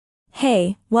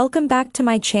Hey, welcome back to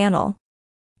my channel.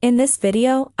 In this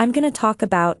video, I'm gonna talk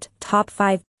about top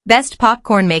 5 best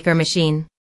popcorn maker machine.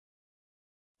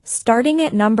 Starting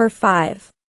at number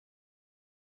 5.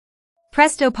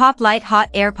 Presto Poplite Hot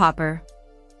Air Popper.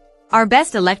 Our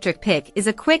best electric pick is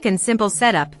a quick and simple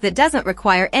setup that doesn't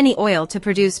require any oil to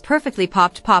produce perfectly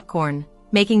popped popcorn,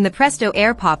 making the Presto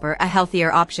Air Popper a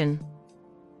healthier option.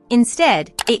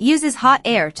 Instead, it uses hot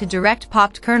air to direct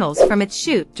popped kernels from its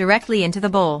chute directly into the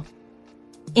bowl.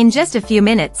 In just a few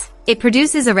minutes, it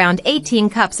produces around 18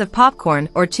 cups of popcorn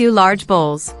or 2 large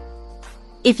bowls.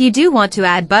 If you do want to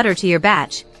add butter to your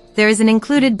batch, there is an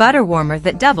included butter warmer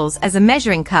that doubles as a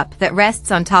measuring cup that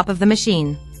rests on top of the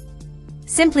machine.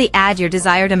 Simply add your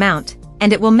desired amount,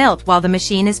 and it will melt while the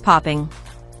machine is popping.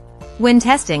 When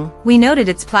testing, we noted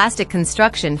its plastic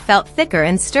construction felt thicker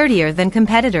and sturdier than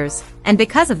competitors, and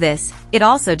because of this, it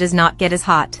also does not get as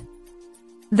hot.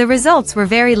 The results were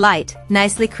very light,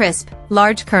 nicely crisp,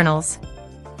 large kernels.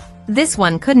 This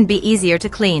one couldn't be easier to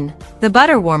clean. The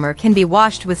butter warmer can be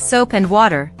washed with soap and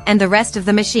water, and the rest of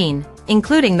the machine,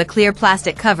 including the clear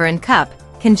plastic cover and cup,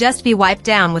 can just be wiped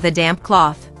down with a damp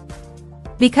cloth.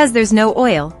 Because there's no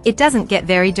oil, it doesn't get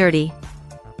very dirty.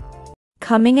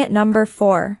 Coming at number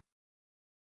 4.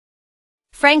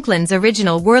 Franklin's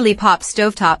original Whirley Pop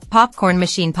Stovetop Popcorn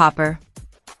Machine Popper.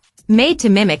 Made to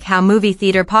mimic how movie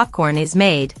theater popcorn is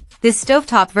made, this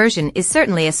stovetop version is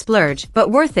certainly a splurge but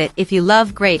worth it if you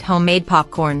love great homemade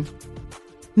popcorn.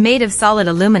 Made of solid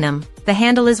aluminum, the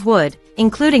handle is wood,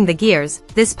 including the gears.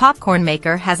 This popcorn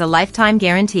maker has a lifetime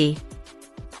guarantee.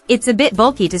 It's a bit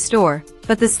bulky to store,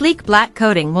 but the sleek black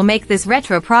coating will make this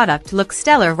retro product look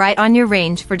stellar right on your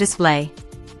range for display.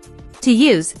 To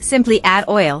use, simply add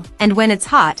oil, and when it's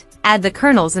hot, add the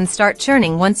kernels and start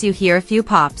churning once you hear a few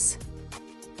pops.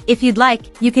 If you'd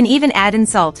like, you can even add in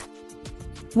salt.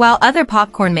 While other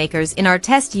popcorn makers in our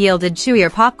test yielded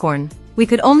chewier popcorn, we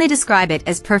could only describe it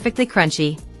as perfectly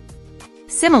crunchy.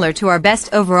 Similar to our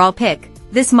best overall pick,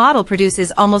 this model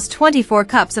produces almost 24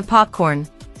 cups of popcorn,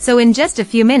 so in just a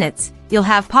few minutes, you'll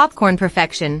have popcorn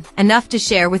perfection, enough to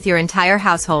share with your entire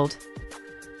household.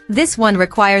 This one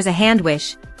requires a hand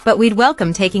wish, but we'd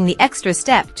welcome taking the extra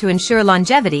step to ensure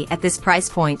longevity at this price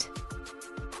point.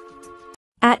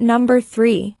 At number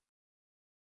 3.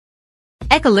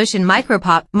 Ecolution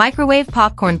Microwave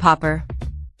Popcorn Popper.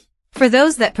 For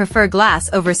those that prefer glass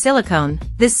over silicone,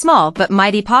 this small but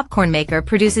mighty popcorn maker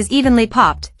produces evenly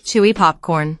popped, chewy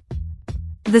popcorn.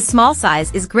 The small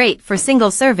size is great for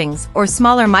single servings or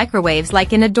smaller microwaves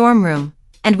like in a dorm room,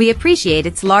 and we appreciate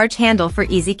its large handle for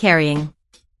easy carrying.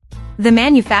 The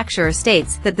manufacturer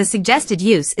states that the suggested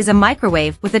use is a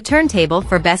microwave with a turntable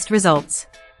for best results.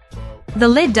 The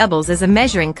lid doubles as a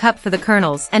measuring cup for the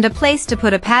kernels and a place to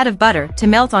put a pat of butter to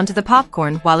melt onto the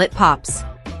popcorn while it pops.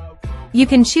 You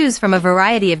can choose from a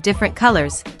variety of different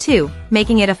colors, too,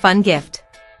 making it a fun gift.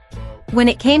 When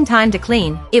it came time to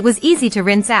clean, it was easy to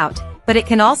rinse out, but it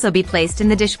can also be placed in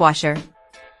the dishwasher.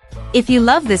 If you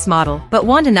love this model but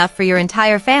want enough for your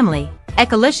entire family,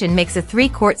 Ecolution makes a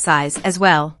 3-quart size as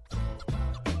well.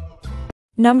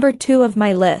 Number 2 of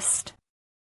my list.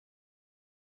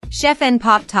 Chef N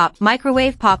Pop Top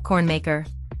Microwave Popcorn Maker.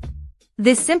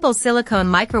 This simple silicone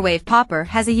microwave popper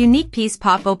has a unique piece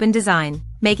pop-open design,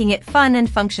 making it fun and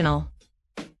functional.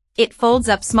 It folds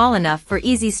up small enough for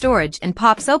easy storage and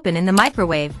pops open in the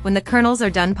microwave when the kernels are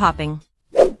done popping.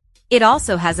 It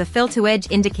also has a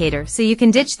fill-to-edge indicator so you can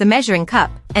ditch the measuring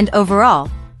cup, and overall,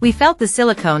 we felt the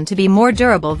silicone to be more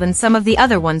durable than some of the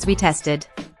other ones we tested.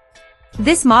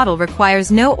 This model requires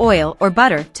no oil or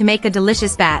butter to make a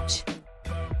delicious batch.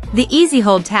 The easy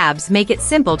hold tabs make it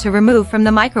simple to remove from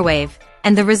the microwave,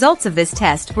 and the results of this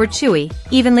test were chewy,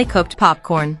 evenly cooked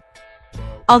popcorn.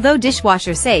 Although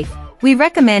dishwasher safe, we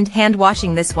recommend hand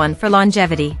washing this one for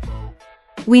longevity.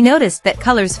 We noticed that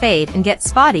colors fade and get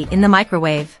spotty in the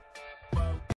microwave.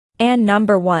 And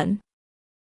number 1.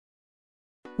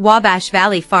 Wabash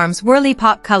Valley Farms Whirley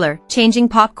Pop Color Changing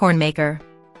Popcorn Maker.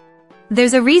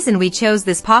 There's a reason we chose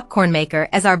this popcorn maker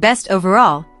as our best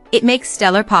overall. It makes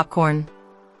stellar popcorn.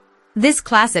 This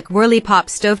classic Whirley Pop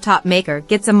stovetop maker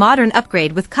gets a modern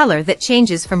upgrade with color that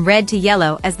changes from red to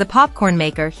yellow as the popcorn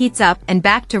maker heats up and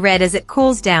back to red as it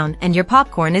cools down and your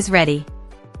popcorn is ready.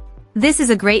 This is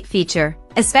a great feature,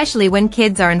 especially when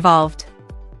kids are involved.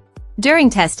 During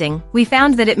testing, we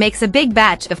found that it makes a big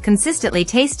batch of consistently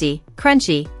tasty,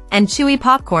 crunchy, and chewy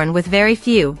popcorn with very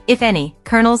few, if any,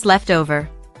 kernels left over.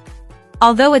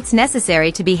 Although it's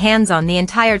necessary to be hands-on the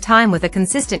entire time with a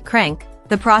consistent crank,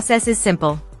 the process is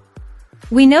simple.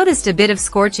 We noticed a bit of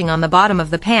scorching on the bottom of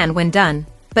the pan when done,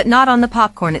 but not on the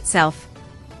popcorn itself.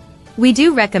 We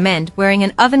do recommend wearing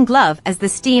an oven glove as the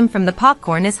steam from the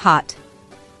popcorn is hot.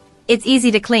 It's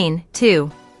easy to clean,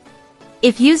 too.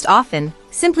 If used often,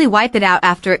 simply wipe it out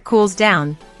after it cools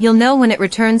down. You'll know when it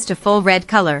returns to full red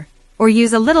color, or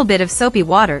use a little bit of soapy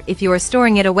water if you are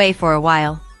storing it away for a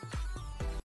while.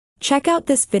 Check out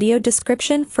this video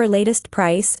description for latest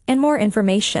price and more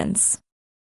informations.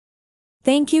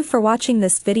 Thank you for watching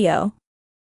this video.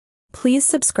 Please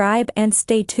subscribe and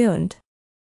stay tuned.